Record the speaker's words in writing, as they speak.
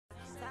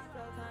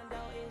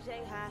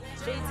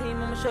Street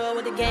team, I'ma show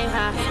with the game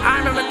high. I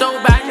remember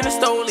throwback in the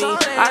Stoli.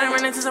 I done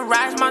ran into some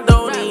rats, my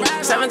Dolly.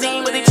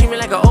 17, but they treat me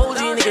like an OG.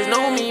 Niggas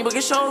know me, but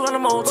get shows on the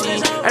multi.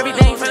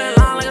 Everything feeling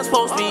line like it's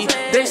supposed to be.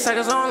 Bitch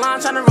suckers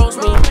online trying to roast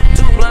me. 2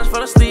 blunts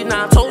for the sleep,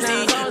 now I'm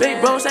toasty. Big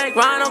bro say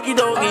grind, okie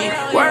dokie.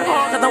 Work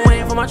hard cause I'm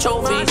waiting for my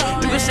trophy.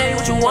 You can say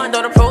what you want,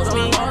 don't approach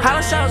me.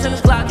 Holla shots in this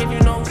Glock if you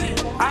know me.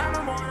 I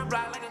remember on the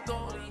block like a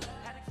goalie.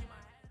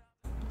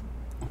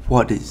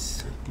 What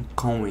is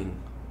going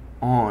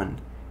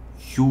on,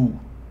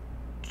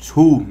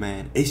 YouTube,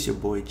 man? It's your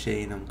boy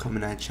Jay, and I'm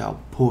coming at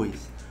y'all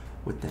boys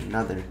with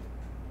another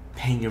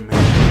banger,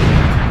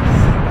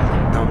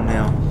 man.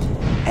 Thumbnail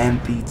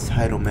and beat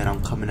title, man.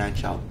 I'm coming at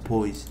y'all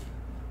boys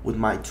with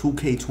my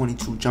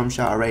 2K22 jump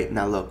shot. Alright,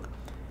 now look,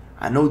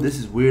 I know this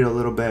is weird a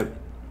little bit,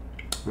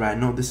 right? I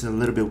know this is a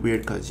little bit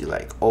weird because you're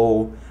like,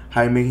 oh, how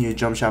are you making your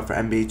jump shot for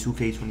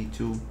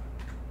NBA2K22?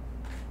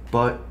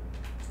 But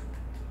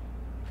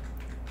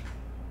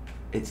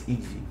it's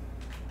easy.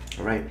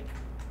 Alright,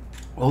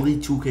 all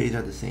these 2Ks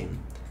are the same.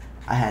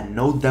 I had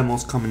no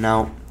demos coming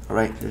out.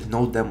 Alright, there's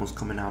no demos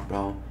coming out,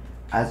 bro.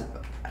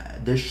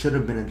 There should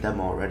have been a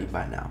demo already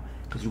by now,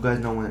 because you guys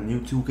know when a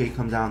new 2K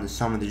comes out in the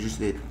summer, there's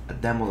usually a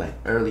demo like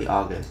early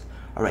August.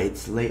 Alright,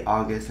 it's late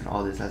August and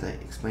all this, as I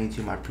explained to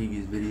you in my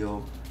previous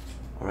video.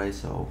 Alright,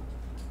 so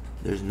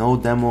there's no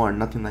demo or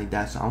nothing like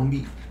that, so I'm gonna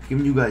be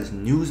giving you guys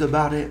news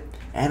about it,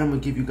 and I'm gonna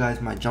give you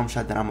guys my jump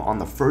shot that I'm on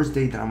the first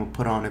day that I'm gonna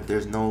put on if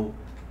there's no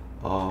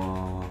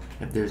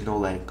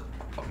like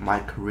my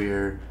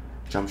career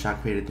jump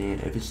shot creator thing.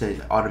 If it says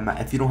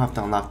automatic, if you don't have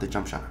to unlock the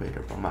jump shot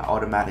creator, but my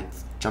automatic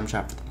jump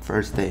shot for the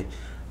first day.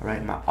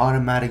 Alright, my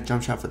automatic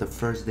jump shot for the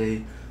first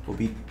day will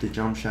be the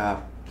jump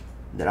shot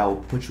that I will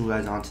put you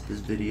guys onto this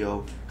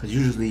video, because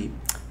usually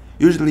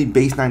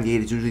base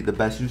 98 is usually the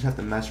best. You just have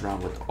to mess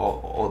around with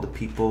all the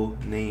people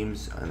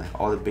names and like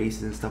all the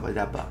bases and stuff like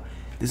that, but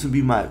this will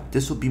be my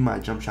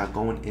jump shot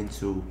going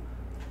into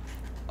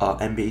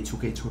NBA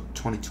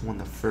 2K22 on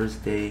the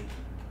first day.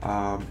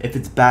 If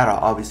it's bad, I'll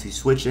obviously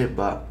switch it,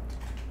 but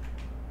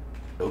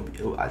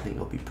I think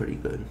it'll be pretty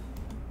good.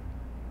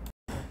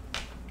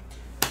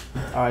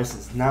 Alright,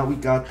 since now we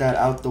got that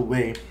out the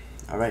way,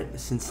 I'm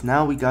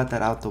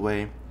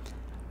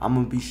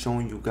gonna be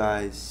showing you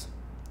guys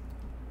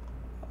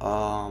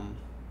all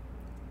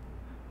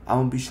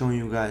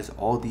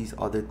these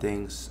other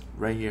things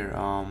right here.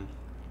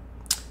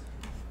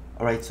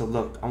 Alright, so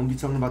look, I'm gonna be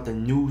talking about the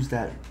news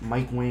that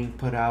Mike Wang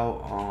put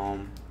out,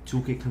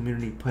 2K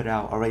community put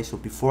out. Alright, so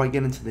before I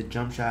get into the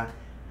jump shot,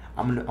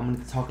 I'm gonna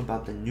talk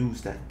about the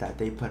news that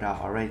they put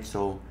out. Alright,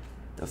 so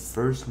the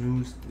first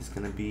news is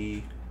gonna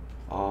be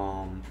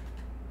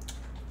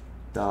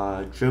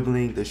the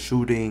dribbling, the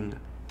shooting,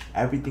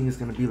 everything is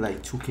gonna be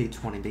like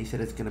 2K20. They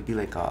said it's gonna be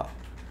like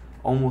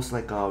almost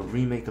like a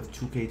remake of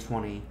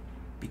 2K20,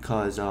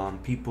 because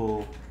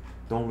people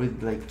don't really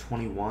like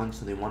 21,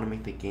 so they want to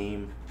make the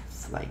game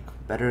like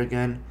better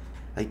again.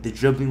 Like the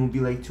dribbling will be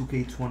like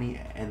 2K20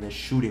 and the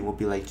shooting will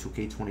be like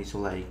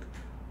 2K20.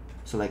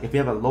 So like if you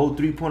have a low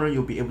 3-pointer,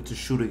 you'll be able to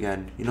shoot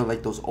again, you know,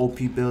 like those OP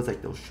builds,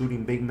 like those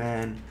shooting big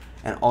man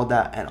and all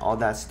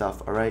that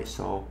stuff. All right,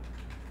 so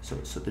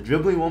the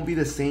dribbling won't be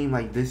the same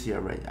like this year,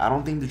 right? I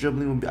don't think the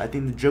dribbling will be, I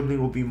think the dribbling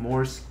will be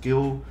more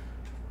skill,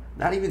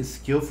 not even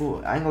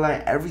skillful. I ain't gonna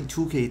lie, every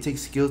 2K it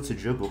takes skill to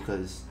dribble,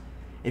 because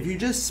if you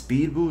just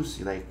speed boost,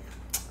 like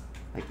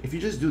if you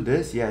just do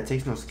this, yeah, it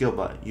takes no skill,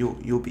 but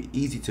you'll be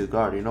easy to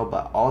guard, you know.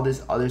 But all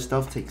this other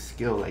stuff takes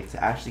skill, like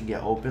to actually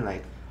get open,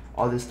 like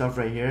all this stuff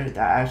right here, that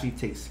actually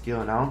takes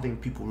skill. And I don't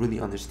think people really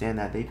understand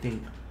that. They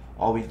think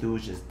all we do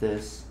is just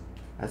this,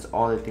 that's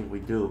all they think we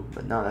do,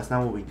 but no, that's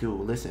not what we do.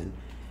 Listen,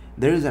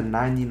 there's a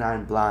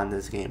 99 blah in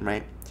this game,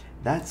 right?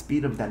 That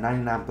speed of that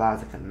 99 blah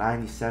is like a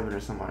 97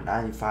 or somewhere,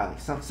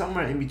 95, like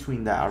somewhere in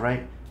between that. All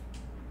right,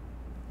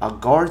 a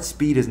guard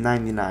speed is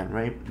 99,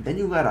 right? Then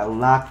you got a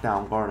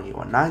lockdown guarding you.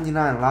 A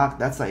 99 lock,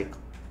 that's like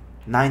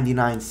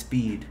 99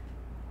 speed.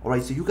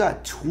 Alright, so you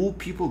got 2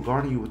 people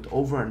guarding you with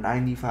over a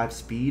 95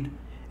 speed,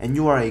 and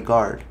you are a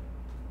guard.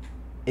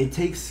 It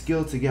takes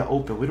skill to get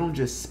open. We don't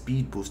just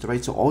speed boost,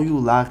 right? So all you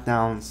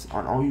lockdowns,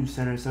 on all you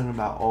centers talking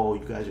about, oh,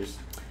 you guys just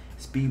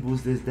speed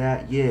boost this,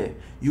 that, yeah,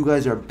 you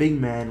guys are big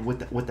man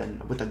with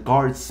a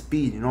guard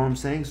speed, you know what I'm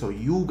saying? So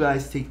you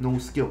guys take no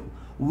skill.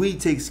 We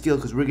take skill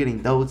because we're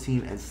getting double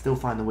teamed and still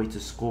find a way to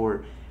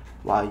score,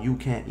 while you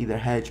can't either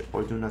hedge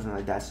or do nothing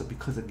like that. So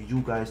because of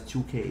you guys,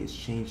 2K is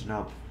changing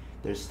up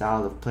their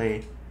style of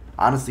play.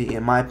 Honestly,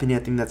 in my opinion,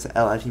 I think that's an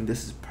L. I think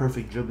this is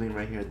perfect dribbling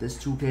right here. This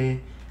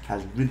 2K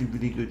has really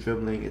good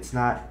dribbling. It's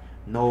not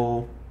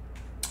no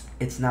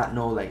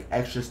like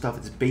extra stuff.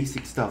 It's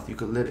basic stuff. You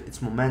could it's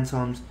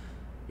momentums.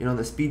 You know,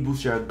 the speed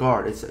boost, you're a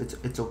guard.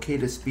 It's okay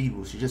to speed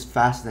boost. You're just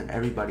faster than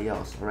everybody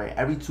else. Alright,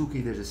 every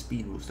 2K there's a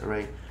speed boost.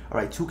 Alright,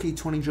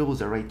 2K20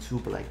 dribbles are right too,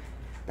 but like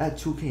that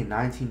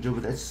 2K19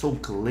 dribble, that's so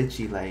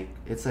glitchy. Like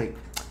it's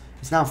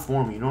not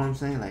for me. You know what I'm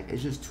saying? Like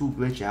it's just too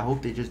glitchy. I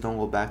hope they just don't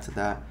go back to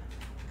that.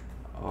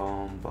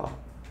 But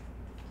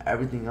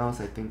everything else,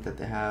 I think that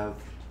they have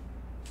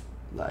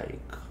like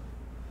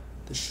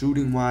the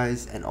shooting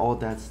wise and all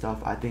that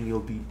stuff, I think it'll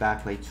be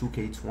back like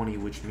 2K20,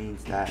 which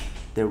means that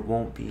there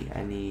won't be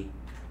any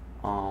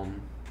I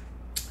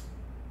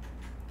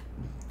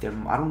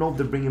don't know if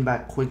they're bringing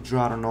back quick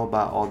draw. I don't know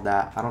about all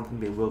that. I don't think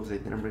they will because they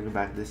didn't bring it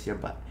back this year,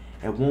 but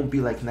it won't be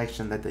like next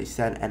gen that they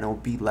said, and it'll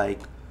be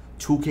like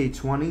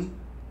 2K20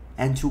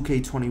 and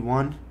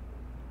 2K21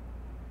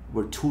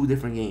 were 2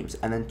 different games,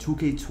 and then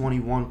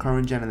 2K21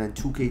 current gen and then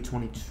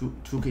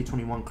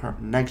 2K21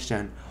 next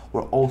gen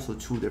were also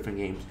 2 different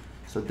games.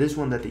 So this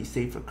one that they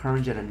say for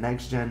current gen and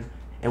next gen,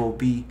 it will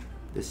be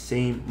the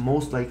same,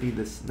 most likely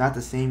this, not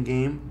the same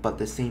game, but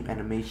the same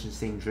animation,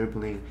 same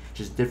dribbling,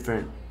 just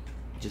different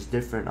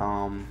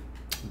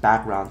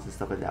backgrounds and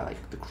stuff like that,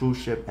 like the cruise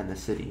ship and the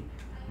city.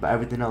 But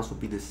everything else will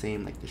be the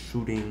same, like the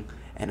shooting,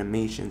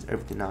 animations,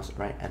 everything else,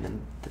 right? And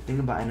then the thing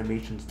about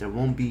animations, there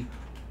won't be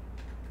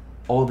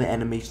all the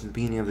animations at the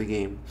beginning of the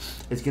game.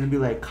 It's gonna be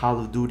like Call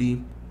of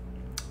Duty.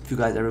 If you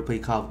guys ever play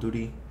Call of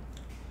Duty,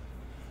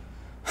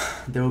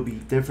 there will be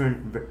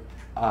different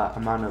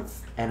amount of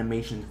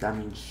animations. That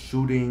means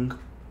shooting,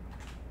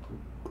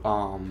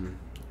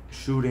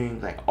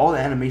 like all the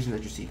animations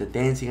that you see, the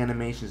dancing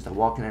animations, the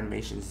walking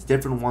animations,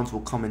 different ones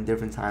will come in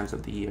different times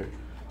of the year.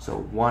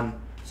 So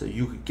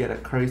you could get a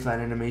curry slide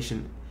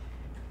animation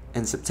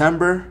in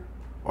September,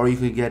 or you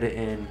could get it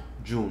in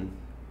June,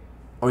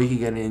 or you could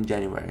get it in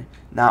January.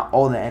 Not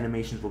all the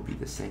animations will be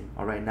the same.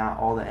 Alright, not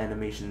all the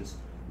animations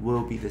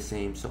will be the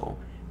same. So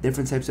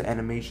different types of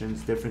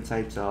animations, different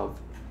types of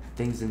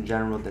things in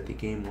general that the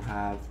game will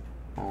have.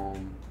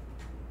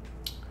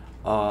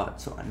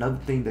 So another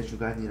thing that you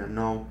guys need to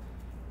know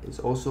is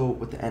also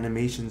with the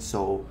animation.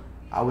 So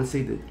I would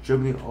say that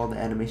dribbling all the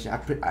animation,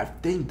 I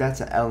think that's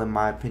an L in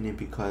my opinion,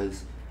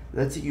 because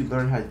let's say you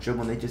learn how to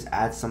dribble and they just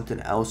add something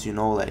else, you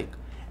know, like,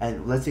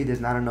 and let's say there's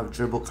not enough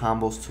dribble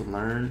combos to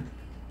learn,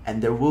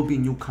 and there will be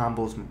new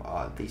combos.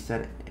 They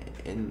said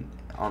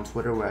on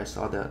Twitter where I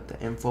saw the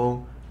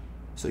info.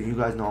 So you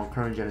guys know on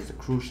current gen is the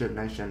cruise ship,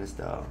 next gen is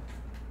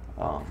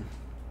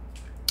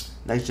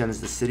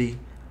the city.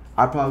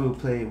 I probably will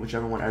play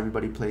whichever one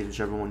everybody plays,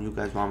 whichever one you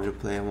guys want me to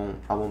play. I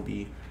won't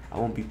be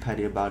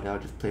petty about it. I'll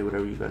just play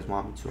whatever you guys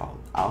want me to.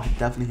 I'll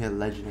definitely hit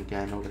legend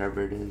again or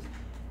whatever it is.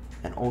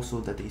 And also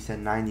that they said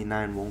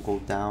 99 won't go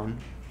down.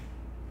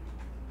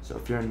 So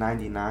if you're a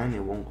 99,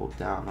 it won't go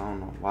down. I don't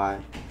know why.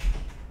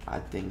 I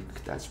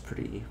think that's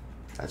pretty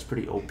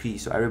OP.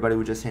 So everybody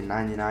would just hit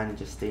 99 and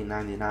just stay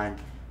 99.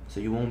 So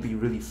you won't be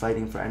really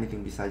fighting for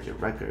anything besides your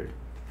record.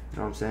 You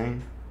know what I'm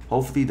saying?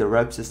 Hopefully the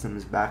rep system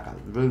is back. I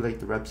really like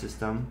the rep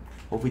system.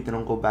 Hopefully they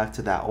don't go back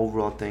to that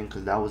overall thing,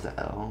 because that was an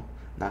L.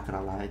 Not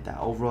gonna lie, that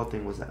overall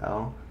thing was an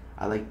L.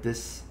 I like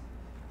this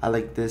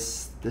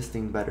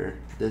thing better.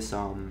 This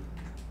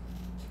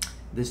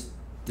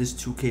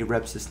 2K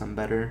rep system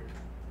better.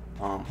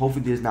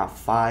 Hopefully there's not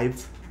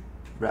 5.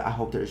 I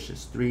hope there's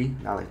just 3.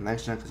 Not like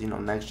next gen, because you know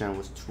next gen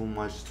was too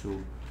much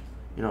to,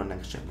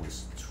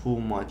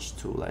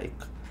 like,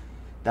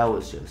 that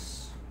was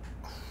just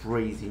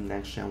crazy.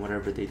 Next gen,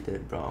 whatever they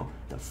did, bro.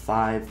 The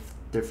 5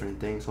 different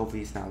things.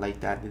 Hopefully it's not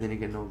like that. They didn't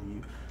get no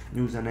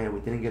news on it.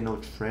 We didn't get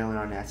no trailer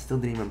on it. I still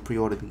didn't even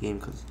pre-order the game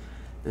because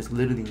there's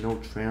literally no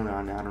trailer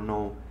on it. I don't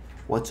know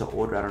what to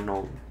order. I don't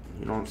know.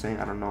 You know what I'm saying?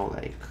 I don't know,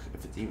 like,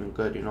 if it's even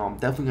good. You know, I'm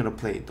definitely gonna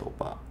play it though,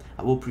 but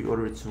I will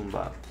pre-order it soon.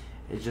 But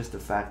it's just the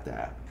fact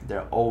that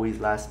they're always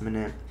last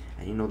minute,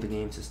 and you know the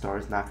game to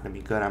start is not gonna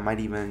be good. I might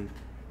even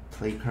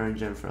play current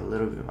gen for a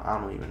little bit. I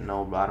don't even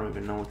know, bro. I don't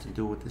even know what to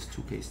do with this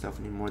 2K stuff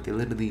anymore. They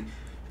literally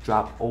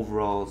drop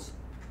overalls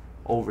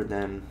over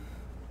them,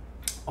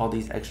 all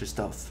these extra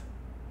stuff.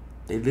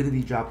 They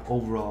literally drop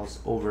overalls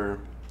over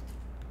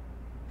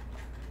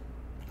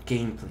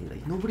gameplay.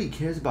 Like, nobody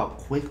cares about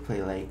quick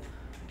play. Like,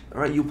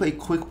 alright, you play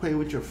quick play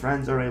with your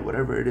friends, alright,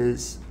 whatever it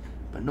is,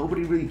 but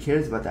nobody really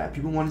cares about that.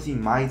 People want to see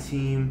my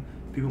team.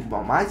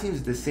 Well, my team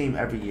is the same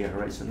every year,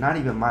 right? So not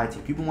even my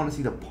team. People want to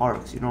see the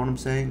parks. You know what I'm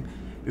saying?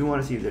 We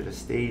want to see if there's a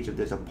stage, if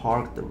there's a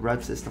park, the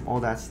rep system, all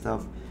that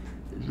stuff.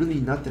 There's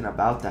really nothing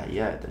about that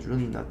yet.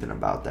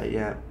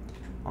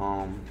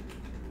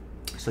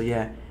 So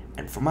yeah,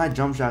 and for my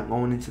jump shot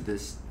going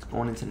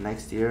into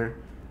next year,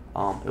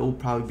 it will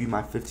probably be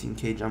my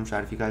 15K jump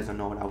shot. If you guys don't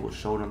know it, I will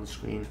show it on the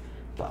screen.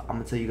 But I'm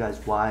gonna tell you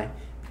guys why.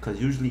 Because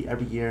usually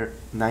every year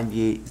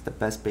 98 is the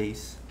best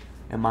base,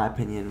 in my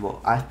opinion. Well,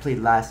 I played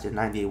last year.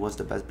 98 was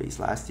the best base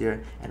last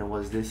year, and it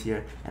was this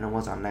year, and it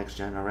was on next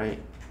gen.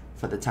 Alright,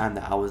 for the time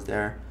that I was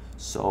there.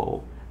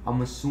 So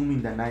I'm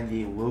assuming that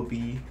 98 will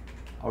be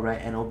alright,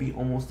 and it'll be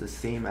almost the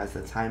same as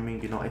the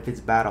timing. You know, if it's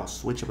bad, I'll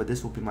switch it, but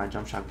this will be my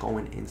jump shot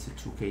going into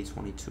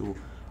 2K22.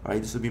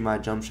 Alright, this will be my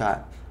jump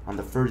shot on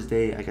the first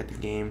day I get the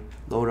game,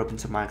 load up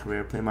into my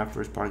career, play my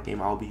first part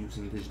game. I'll be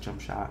using this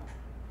jump shot,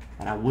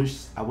 and I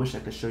wish I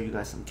could show you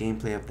guys some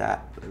gameplay of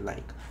that.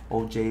 Like,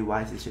 oh Jay,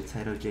 why is this your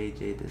title?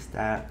 JJ, this,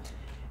 that.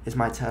 It's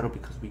my title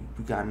because we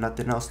got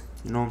nothing else.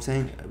 You know what I'm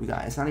saying?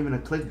 It's not even a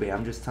clickbait.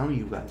 I'm just telling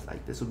you guys,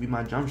 like, this will be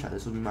my jump shot.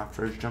 This will be my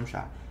first jump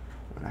shot.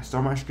 When I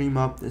start my stream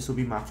up, this will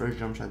be my first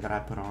jump shot that I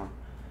put on.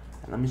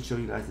 And let me show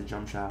you guys the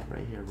jump shot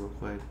right here real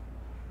quick.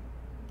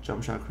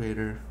 Jump shot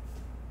creator.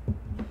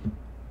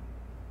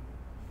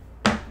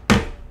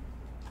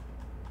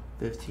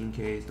 15K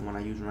is the one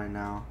I use right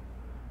now.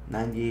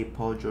 98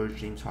 Paul George,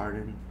 James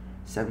Harden.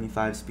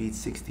 75 speed,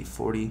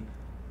 60-40.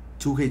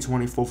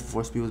 2K20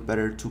 444 speed was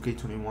better.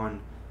 2K21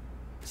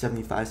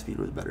 75 speed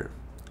was better.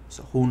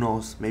 So who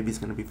knows? Maybe it's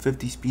gonna be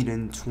 50 speed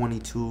and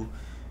 22.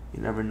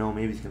 You never know.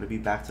 Maybe it's gonna be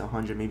back to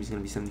 100. Maybe it's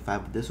gonna be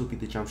 75. But this will be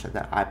the jump shot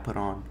that I put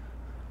on.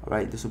 All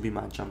right, this will be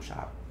my jump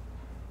shot.